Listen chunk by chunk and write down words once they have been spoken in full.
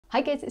Hi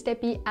guys, it's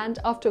Debbie, and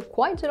after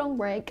quite a long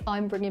break,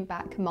 I'm bringing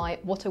back my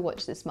What I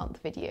Watched This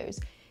Month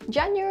videos.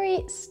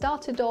 January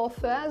started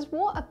off as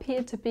what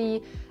appeared to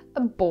be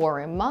a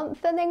boring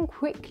month and then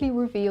quickly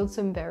revealed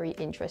some very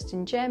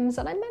interesting gems,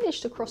 and I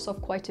managed to cross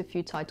off quite a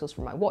few titles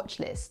from my watch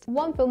list.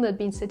 One film that had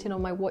been sitting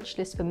on my watch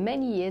list for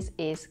many years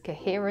is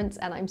Coherence,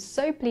 and I'm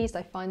so pleased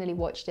I finally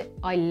watched it.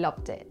 I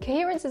loved it.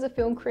 Coherence is a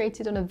film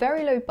created on a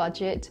very low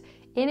budget,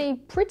 in a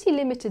pretty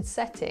limited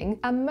setting,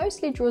 and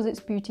mostly draws its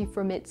beauty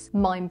from its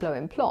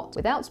mind-blowing plot.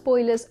 Without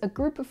spoilers, a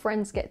group of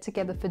friends get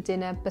together for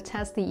dinner, but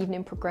as the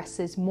evening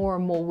progresses, more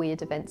and more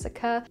weird events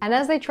occur, and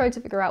as they try to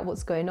figure out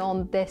what's going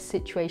on, their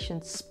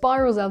situation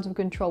spirals out of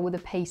control with a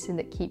pacing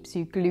that keeps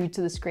you glued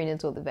to the screen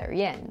until the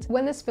very end.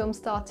 When this film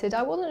started,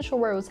 I wasn't sure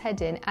where it was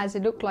heading, as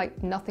it looked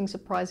like nothing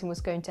surprising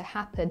was going to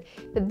happen,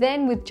 but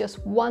then with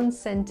just one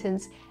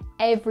sentence,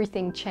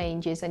 everything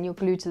changes and you're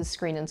glued to the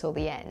screen until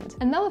the end.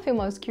 Another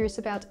film I was curious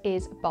about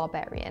is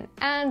Barbarian,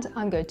 and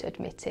I'm going to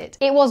admit it.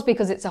 It was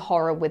because it's a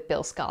horror with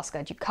Bill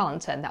Skarsgård. You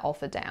can't turn that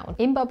offer down.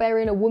 In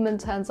Barbarian, a woman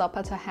turns up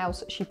at her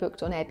house she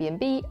booked on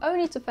Airbnb,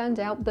 only to find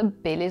out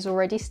that Bill is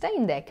already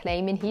staying there,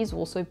 claiming he's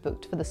also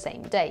booked for the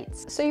same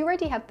dates. So you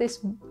already have this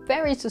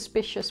very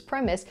suspicious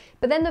premise,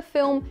 but then the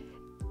film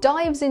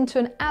dives into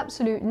an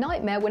absolute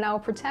nightmare when our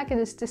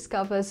protagonist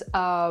discovers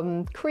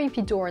a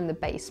creepy door in the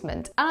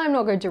basement, and I'm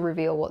not going to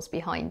reveal what's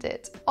behind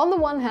it. On the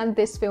one hand,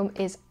 this film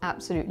is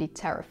absolutely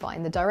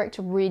terrifying. The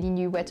director really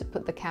knew where to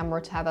put the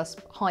camera to have us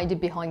hiding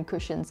behind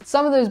cushions.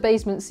 Some of those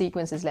basement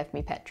sequences left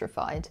me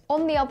petrified.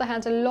 On the other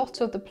hand, a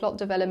lot of the plot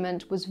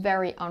development was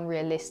very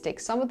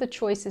unrealistic. Some of the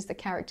choices the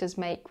characters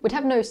make would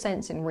have no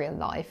sense in real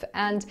life,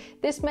 and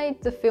this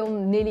made the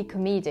film nearly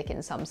comedic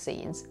in some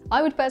scenes.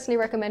 I would personally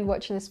recommend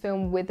watching this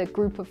film with a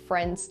group of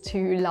friends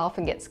to laugh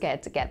and get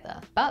scared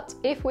together. But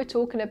if we're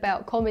talking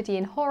about comedy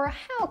and horror,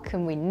 how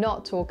can we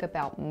not talk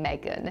about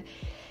Megan?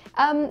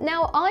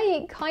 Now,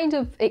 I kind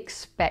of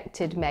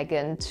expected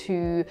Megan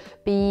to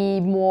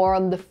be more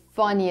on the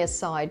funnier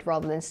side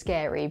rather than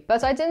scary,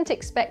 but I didn't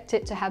expect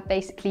it to have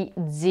basically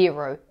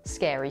zero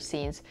scary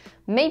scenes.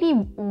 Maybe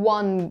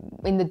one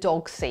in the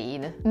dog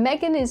scene.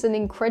 Megan is an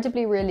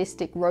incredibly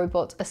realistic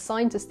robot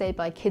assigned to stay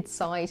by Kid's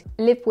side,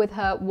 live with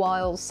her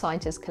while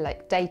scientists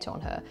collect data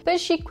on her. But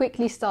she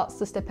quickly starts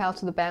to step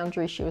out of the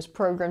boundaries she was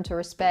programmed to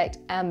respect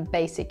and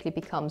basically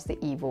becomes the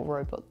evil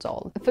robot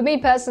doll. For me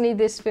personally,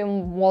 this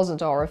film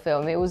wasn't a horror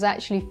film. It was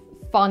actually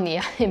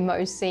funnier in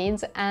most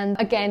scenes, and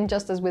again,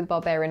 just as with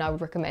Barbarian, I would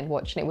recommend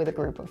watching it with a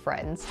group of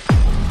friends.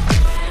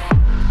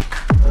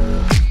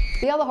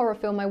 The other horror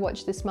film I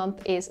watched this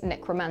month is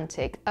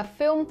Necromantic, a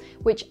film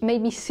which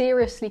made me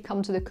seriously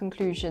come to the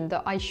conclusion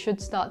that I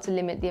should start to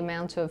limit the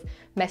amount of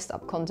messed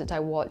up content I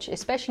watch,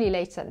 especially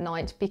late at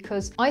night,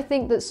 because I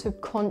think that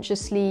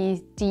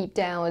subconsciously, deep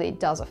down,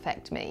 it does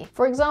affect me.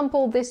 For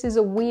example, this is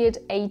a weird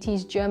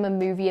 80s German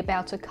movie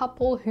about a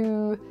couple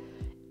who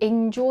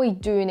enjoy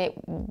doing it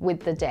with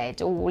the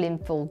dead, all in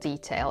full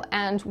detail.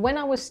 And when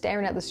I was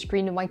staring at the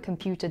screen of my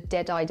computer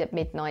dead-eyed at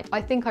midnight,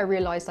 I think I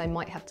realized I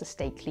might have to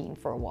stay clean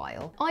for a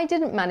while. I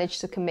didn't manage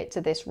to commit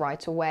to this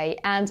right away,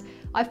 and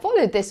I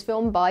followed this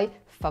film by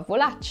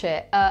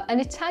Favolacce, an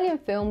Italian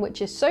film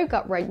which is so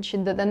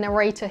gut-wrenching that the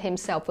narrator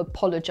himself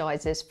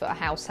apologizes for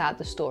how sad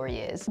the story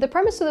is. The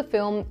premise of the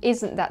film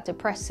isn't that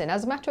depressing.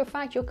 As a matter of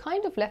fact, you're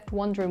kind of left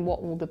wondering what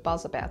all the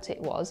buzz about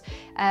it was,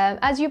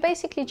 as you're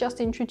basically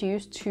just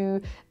introduced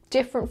to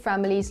different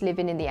families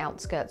living in the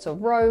outskirts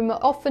of Rome,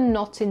 often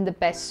not in the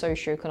best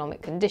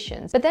socioeconomic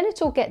conditions. But then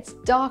it all gets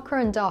darker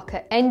and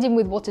darker, ending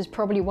with what is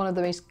probably one of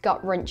the most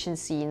gut-wrenching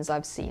scenes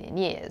I've seen in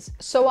years.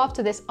 So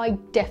after this, I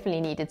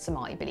definitely needed some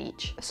eye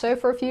bleach. So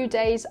for a few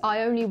days,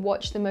 I only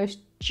watched the most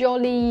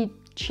jolly,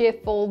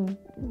 cheerful,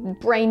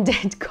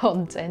 brain-dead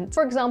content.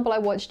 For example, I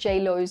watched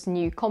J-Lo's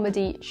new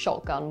comedy,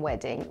 Shotgun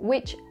Wedding,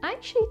 which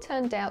actually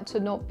turned out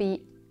to not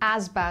be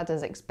as bad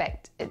as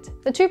expected.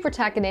 The two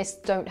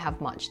protagonists don't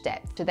have much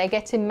depth. They're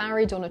getting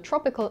married on a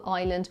tropical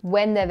island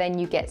when their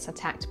venue gets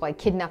attacked by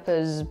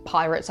kidnappers,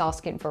 pirates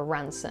asking for a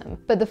ransom.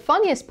 But the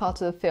funniest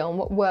part of the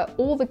film were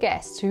all the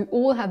guests, who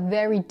all have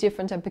very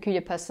different and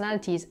peculiar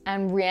personalities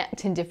and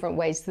react in different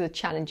ways to the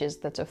challenges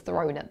that are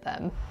thrown at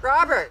them.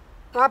 Robert,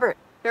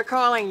 they're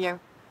calling you.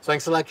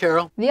 Thanks a lot,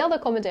 Carol. The other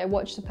comedy I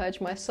watched to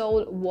purge my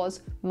soul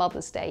was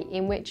Mother's Day,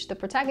 in which the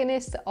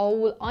protagonists are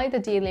all either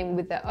dealing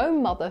with their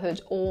own motherhood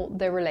or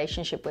their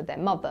relationship with their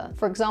mother.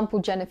 For example,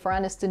 Jennifer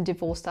Aniston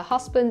divorced her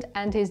husband,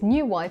 and his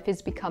new wife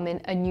is becoming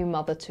a new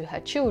mother to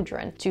her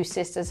children. Two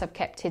sisters have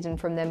kept hidden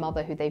from their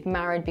mother who they've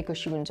married because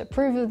she wouldn't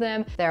approve of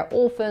them. There are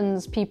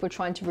orphans, people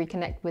trying to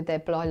reconnect with their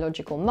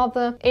biological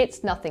mother.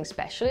 It's nothing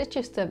special, it's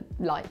just a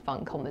light,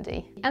 fun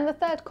comedy. And the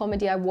third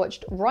comedy I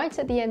watched right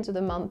at the end of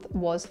the month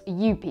was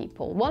You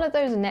People, one of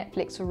those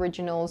Netflix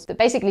originals that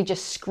basically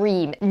just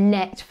scream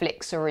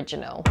Netflix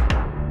original.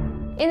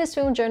 In this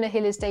film, Jonah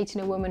Hill is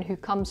dating a woman who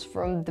comes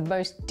from the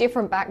most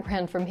different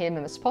background from him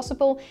as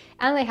possible,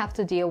 and they have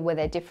to deal with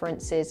their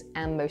differences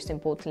and, most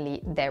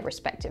importantly, their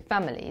respective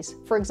families.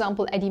 For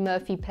example, Eddie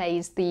Murphy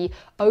plays the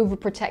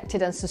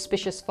overprotected and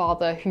suspicious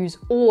father who's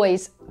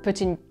always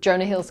putting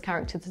Jonah Hill's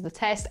character to the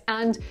test,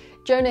 and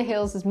Jonah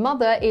Hill's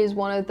mother is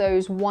one of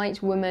those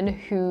white women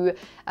who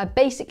are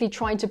basically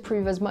trying to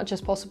prove as much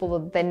as possible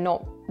that they're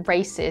not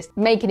racist,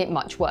 making it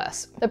much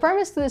worse. The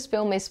premise to this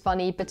film is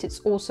funny, but it's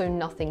also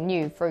nothing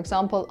new. For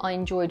example, I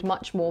enjoyed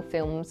much more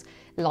films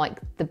like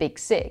The Big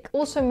Sick.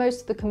 Also,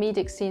 most of the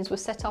comedic scenes were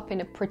set up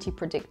in a pretty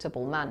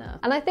predictable manner.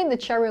 And I think the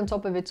cherry on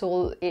top of it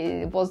all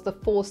was the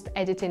forced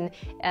editing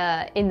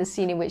in the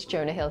scene in which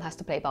Jonah Hill has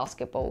to play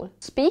basketball.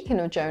 Speaking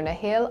of Jonah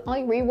Hill,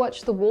 I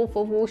rewatched The Wolf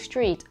of Wall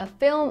Street, a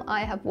film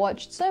I have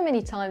watched so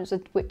many times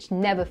but which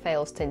never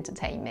fails to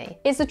entertain me.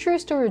 It's the true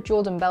story of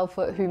Jordan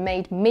Belfort, who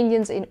made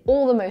millions in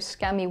all the most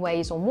scammy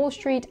ways on Wall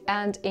Street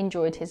and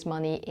enjoyed his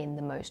money in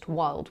the most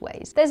wild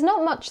ways. There's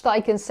not much that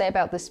I can say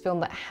about this film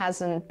that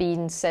hasn't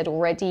been said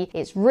already.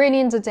 It's really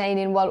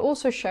entertaining while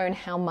also showing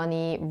how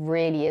money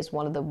really is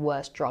one of the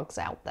worst drugs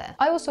out there.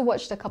 I also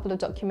watched a couple of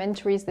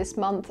documentaries this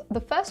month. The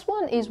first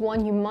one is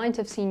one you might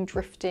have seen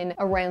drifting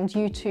around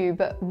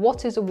YouTube,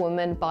 What is a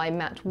Woman by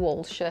Matt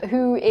Walsh,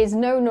 who is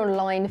known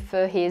online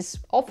for his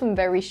often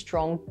very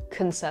strong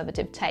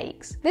conservative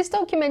takes. This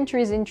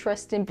documentary is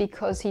interesting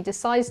because he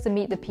decides to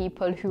meet the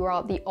people who are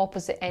at the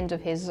opposite end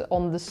of his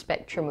on the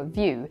spectrum of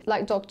view,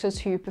 like doctors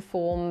who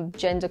perform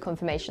gender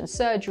confirmation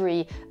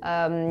surgery,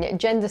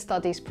 gender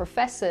studies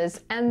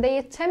professors, and they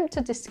attempt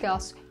to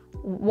discuss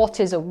what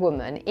is a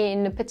woman,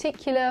 in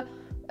particular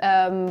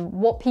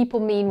what people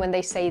mean when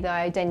they say they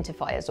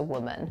identify as a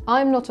woman.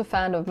 I'm not a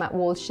fan of Matt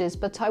Walsh's,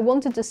 but I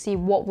wanted to see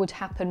what would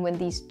happen when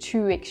these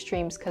two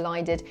extremes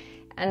collided,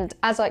 and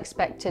as I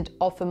expected,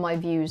 often my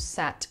views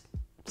sat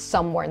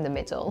somewhere in the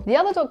middle. The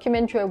other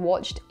documentary I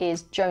watched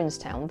is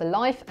Jonestown, the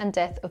life and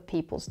death of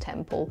People's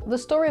Temple. The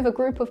story of a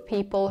group of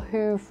people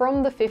who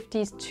from the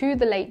 50s to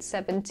the late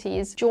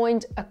 70s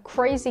joined a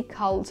crazy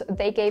cult.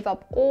 They gave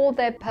up all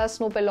their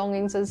personal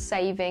belongings and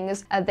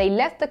savings. They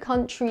left the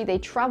country, they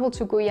traveled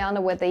to Guyana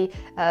where they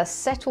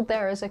settled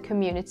there as a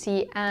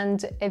community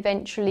and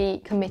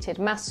eventually committed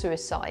mass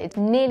suicide.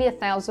 Nearly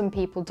 1,000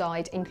 people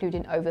died,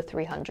 including over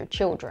 300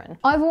 children.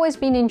 I've always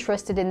been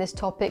interested in this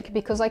topic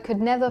because I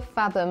could never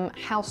fathom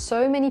how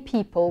so many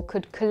people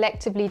could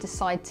collectively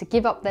decide to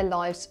give up their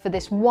lives for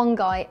this one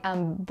guy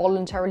and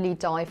voluntarily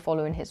die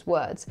following his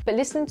words. But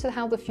listening to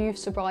how the few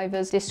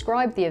survivors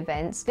described the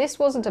events, this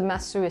wasn't a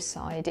mass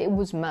suicide, it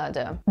was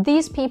murder.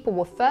 These people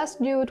were first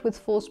lured with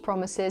false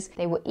promises,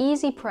 they were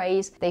easy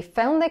prey, they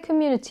found their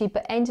community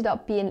but ended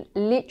up being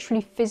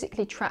literally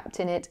physically trapped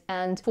in it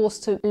and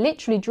forced to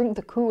literally drink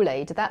the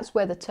Kool-Aid. That's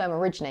where the term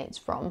originates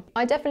from.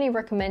 I definitely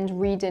recommend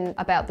reading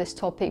about this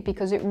topic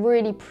because it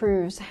really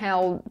proves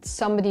how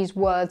somebody's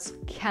words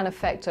can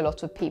affect a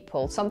lot of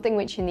people, something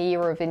which in the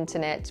era of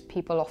internet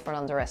people often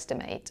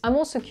underestimate. I'm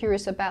also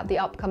curious about the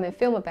upcoming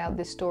film about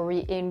this story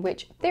in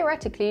which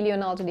theoretically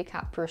Leonardo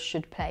DiCaprio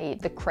should play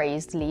the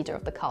crazed leader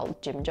of the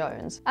cult, Jim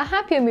Jones. A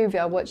happier movie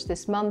I watched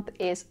this month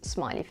is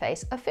Smiley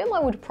Face, a film I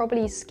would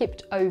probably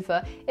skipped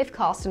over if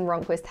Carsten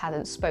Runquist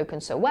hadn't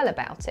spoken so well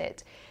about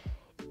it.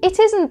 It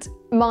isn't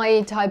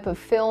my type of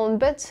film,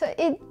 but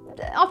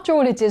after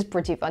all, it is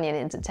pretty funny and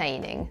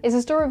entertaining. It's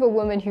a story of a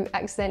woman who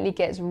accidentally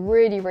gets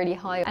really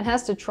high and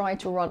has to try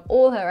to run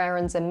all her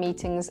errands and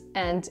meetings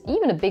and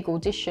even a big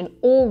audition,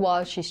 all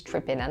while she's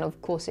tripping, and of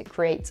course it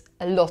creates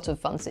a lot of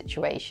fun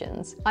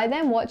situations. I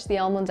then watched The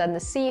Almond and the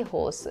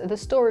Seahorse, the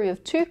story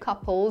of two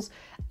couples,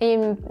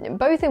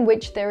 both in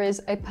which there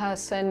is a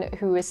person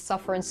who is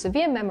suffering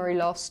severe memory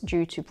loss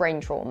due to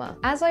brain trauma.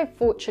 As I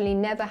fortunately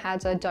never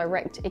had a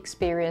direct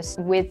experience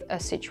with a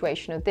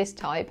situation of this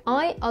type,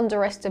 I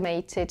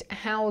underestimated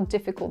how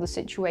difficult the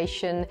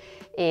situation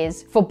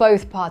is for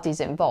both parties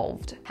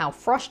involved, how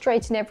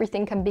frustrating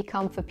everything can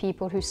become for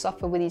people who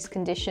suffer with these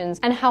conditions,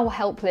 and how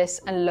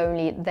helpless and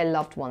lonely their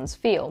loved ones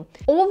feel.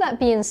 All that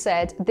being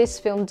said, this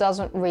film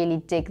doesn't really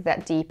dig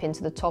that deep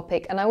into the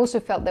topic, and I also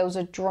felt there was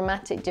a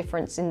dramatic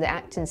difference in the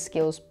acting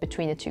skills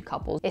between the two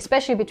couples,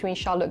 especially between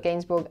Charlotte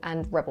Gainsbourg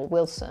and Rebel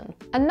Wilson.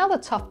 Another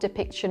tough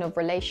depiction of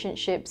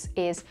relationships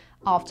is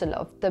After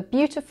Love, the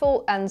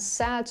beautiful and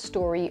sad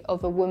story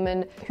of a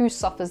woman who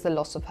suffers the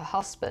loss of her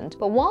husband.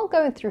 But while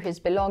going through his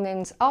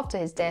belongings after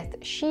his death,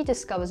 she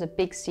discovers a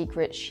big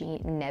secret she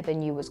never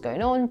knew was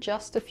going on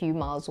just a few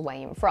miles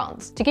away in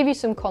France. To give you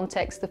some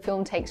context, the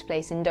film takes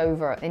place in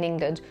Dover in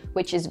England,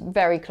 which is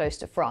very close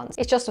to France.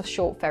 It's just a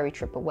short ferry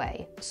trip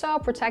away. So our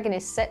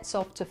protagonist sets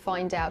off to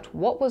find out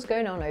what was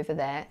going on over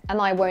there,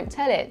 and I won't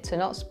tell it to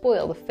not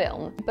spoil the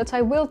film, but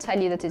I will tell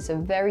you that it's a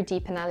very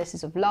deep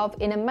analysis of love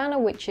in a manner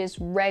which is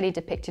rarely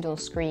depicted on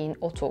screen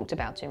or talked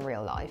about in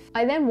real life.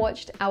 I then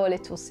watched Our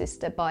Little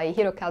Sister by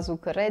Hirokazu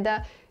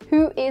Koreda,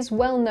 who is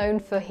well known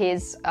for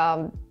his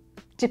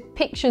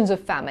depictions of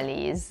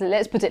families,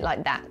 let's put it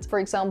like that. For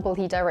example,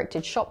 he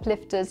directed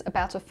Shoplifters,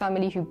 about a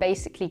family who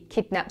basically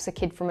kidnaps a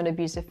kid from an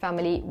abusive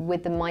family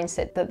with the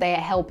mindset that they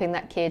are helping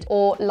that kid.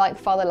 Or Like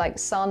Father, Like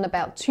Son,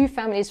 about two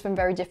families from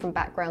very different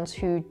backgrounds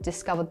who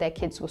discovered their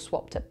kids were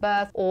swapped at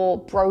birth. Or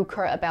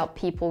Broker, about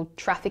people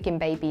trafficking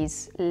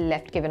babies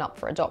left given up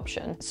for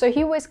adoption. So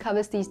he always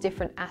covers these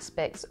different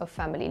aspects of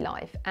family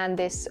life. And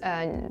this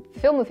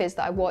film of his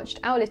that I watched,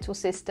 Our Little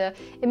Sister,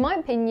 in my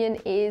opinion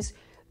is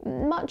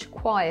much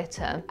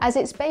quieter, as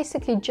it's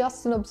basically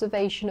just an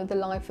observation of the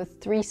life of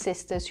three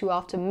sisters who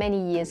after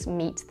many years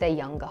meet their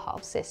younger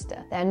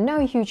half-sister. There are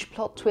no huge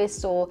plot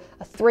twists or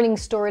a thrilling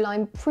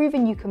storyline,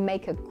 proving you can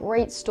make a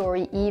great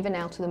story even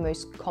out of the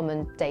most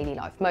common daily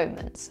life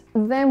moments.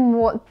 Then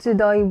what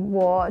did I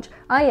watch?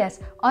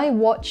 Yes, I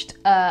watched,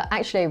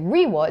 actually I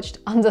rewatched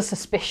Under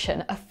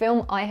Suspicion, a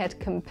film I had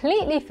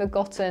completely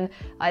forgotten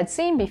I'd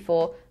seen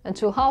before,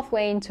 until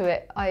halfway into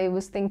it, I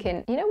was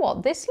thinking, you know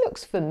what, this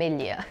looks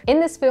familiar. In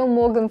this film,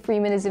 Morgan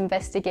Freeman is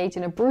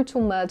investigating a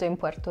brutal murder in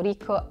Puerto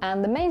Rico,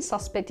 and the main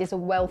suspect is a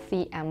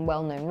wealthy and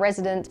well-known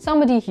resident,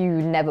 somebody you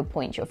never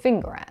point your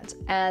finger at.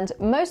 And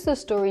most of the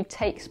story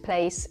takes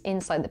place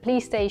inside the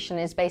police station,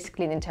 is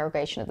basically an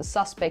interrogation of the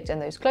suspect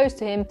and those close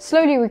to him,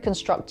 slowly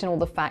reconstructing all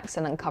the facts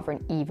and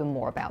uncovering even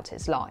more about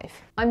his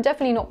life. I'm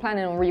definitely not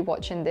planning on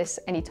rewatching this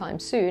anytime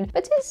soon,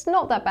 but it's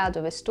not that bad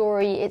of a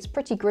story. It's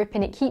pretty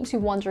gripping, it keeps you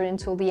wondering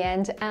until the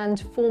end and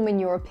forming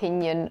your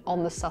opinion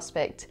on the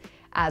suspect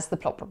as the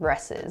plot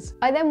progresses.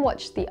 I then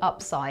watched The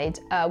Upside,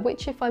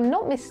 which, if I'm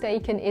not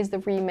mistaken, is the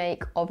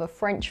remake of a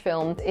French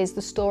film. It is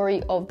the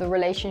story of the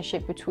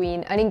relationship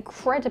between an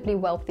incredibly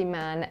wealthy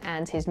man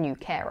and his new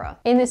carer.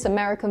 In this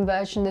American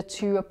version, the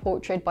two are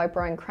portrayed by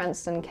Bryan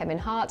Cranston and Kevin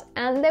Hart,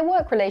 and their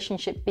work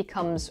relationship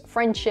becomes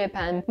friendship,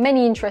 and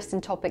many interesting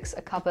topics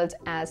are covered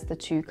as the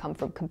two come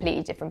from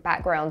completely different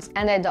backgrounds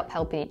and end up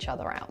helping each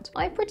other out.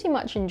 I pretty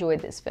much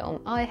enjoyed this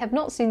film. I have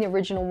not seen the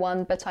original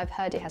one, but I've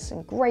heard it has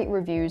some great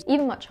reviews,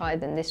 even much higher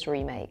than this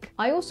remake.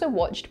 I also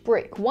watched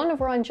Brick, one of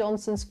Rian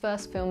Johnson's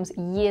first films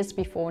years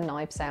before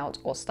Knives Out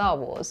or Star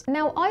Wars.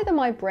 Now, either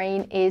my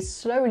brain is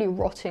slowly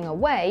rotting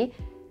away,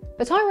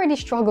 but I really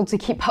struggled to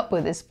keep up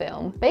with this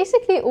film.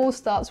 Basically, it all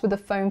starts with a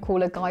phone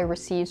call a guy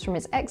receives from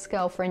his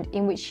ex-girlfriend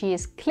in which she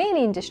is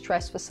clearly in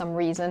distress for some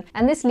reason,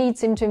 and this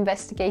leads him to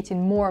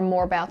investigating more and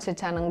more about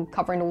it and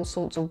uncovering all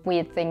sorts of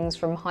weird things,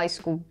 from high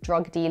school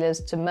drug dealers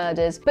to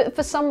murders. But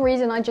for some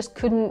reason, I just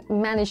couldn't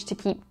manage to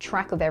keep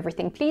track of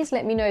everything. Please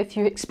let me know if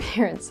you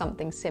experienced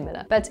something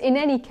similar. But in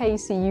any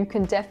case, you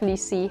can definitely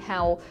see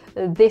how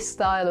this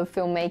style of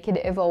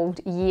filmmaking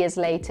evolved years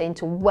later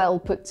into well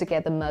put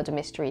together murder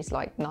mysteries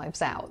like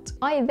Knives Out.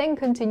 I then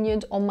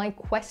continued on my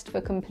quest for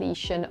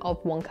completion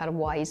of Wong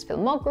Kar-wai's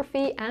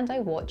filmography, and I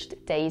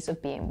watched Days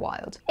of Being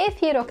Wild. If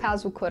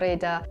Hirokazu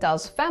Koreda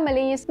does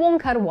families, Wong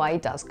Kar-wai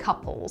does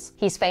couples.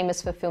 He's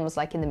famous for films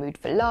like In the Mood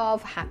for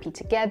Love, Happy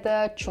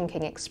Together,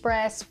 Chungking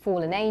Express,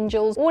 Fallen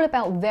Angels, all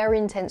about very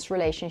intense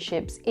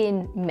relationships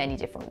in many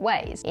different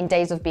ways. In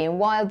Days of Being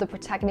Wild, the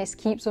protagonist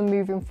keeps on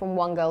moving from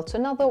one girl to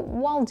another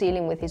while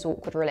dealing with his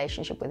awkward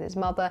relationship with his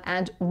mother,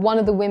 and one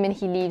of the women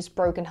he leaves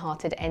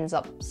brokenhearted ends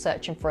up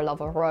searching for a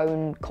love of her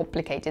own,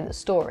 complicating the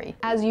story.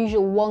 As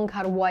usual, Wong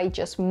Kar-wai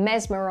just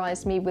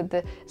mesmerized me with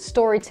the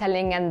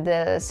storytelling and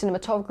the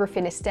cinematography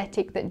and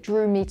aesthetic that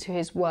drew me to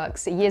his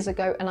works years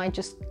ago, and I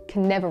just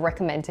can never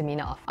recommend him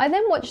enough. I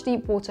then watched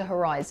Deepwater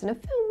Horizon, a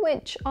film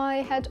which I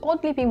had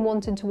oddly been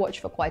wanting to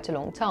watch for quite a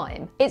long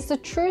time. It's the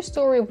true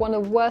story of one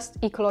of the worst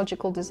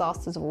ecological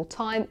disasters of all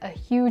time, a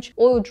huge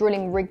oil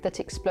drilling rig that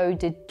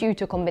exploded due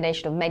to a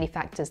combination of many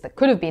factors that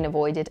could have been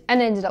avoided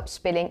and ended up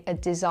spilling a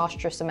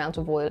disastrous amount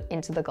of oil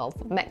into the Gulf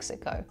of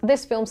Mexico.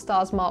 This film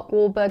stars Mark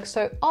Wahlberg,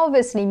 so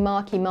obviously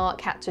Marky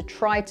Mark had to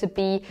try to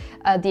be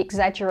the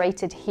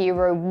exaggerated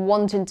hero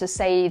wanting to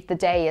save the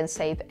day and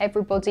save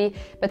everybody,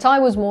 but I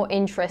was more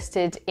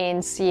interested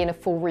in seeing a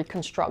full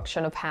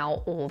reconstruction of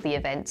how all the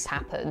events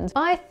happened.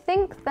 I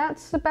think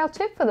that's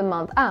about it for the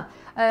month.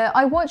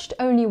 I watched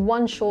only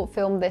one short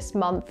film this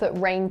month,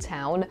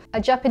 Raintown,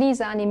 a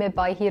Japanese anime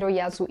by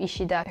Hiroyasu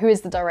Ishida, who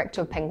is the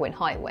director of Penguin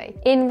Highway.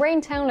 In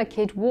Raintown, a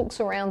kid walks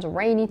around a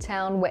rainy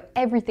town where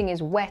everything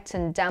is wet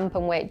and damp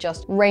and where it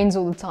just rains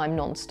all the time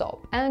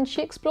non-stop. And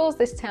she explores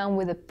this town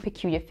with a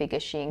peculiar figure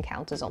she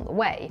encounters on the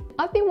way.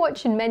 I've been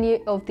watching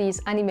many of these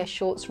anime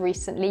shorts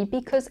recently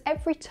because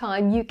every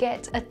time you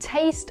get a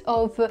taste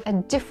of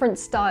different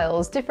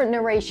styles, different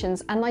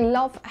narrations, and I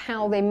love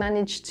how they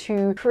manage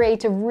to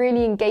create a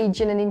really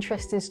engaging and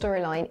interesting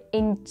storyline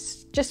in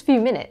just a few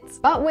minutes.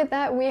 But with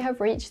that, we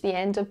have reached the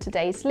end of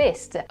today's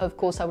list. Of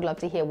course, I would love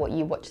to hear what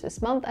you watched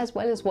this month, as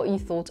well as what you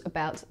thought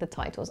about the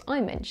titles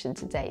I mentioned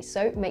today,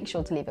 so make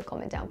sure to leave a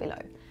comment down below.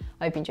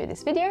 I hope you enjoyed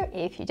this video.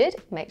 If you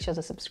did, make sure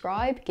to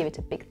subscribe, give it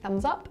a big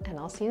thumbs up, and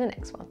I'll see you in the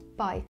next one. Bye.